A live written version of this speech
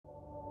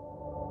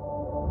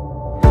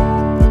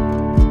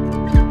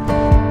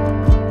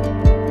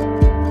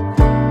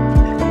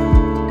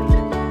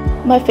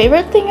My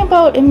favorite thing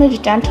about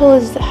Image Dental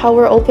is how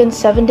we're open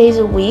 7 days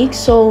a week,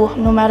 so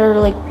no matter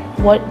like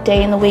what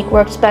day in the week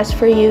works best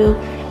for you,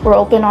 we're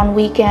open on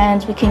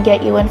weekends. We can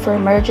get you in for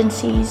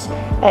emergencies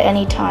at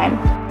any time.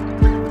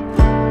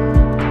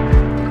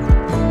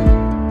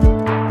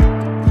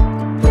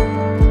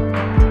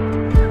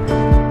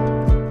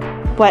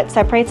 What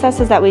separates us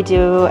is that we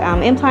do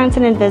implants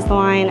and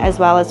Invisalign, as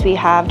well as we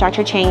have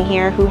Dr. Chang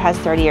here, who has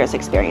 30 years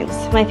experience.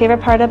 My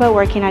favorite part about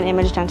working at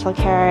Image Dental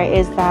Care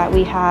is that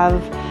we have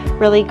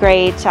really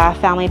great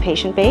family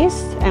patient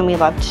base, and we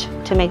love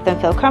to make them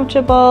feel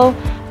comfortable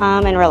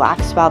and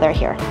relaxed while they're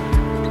here.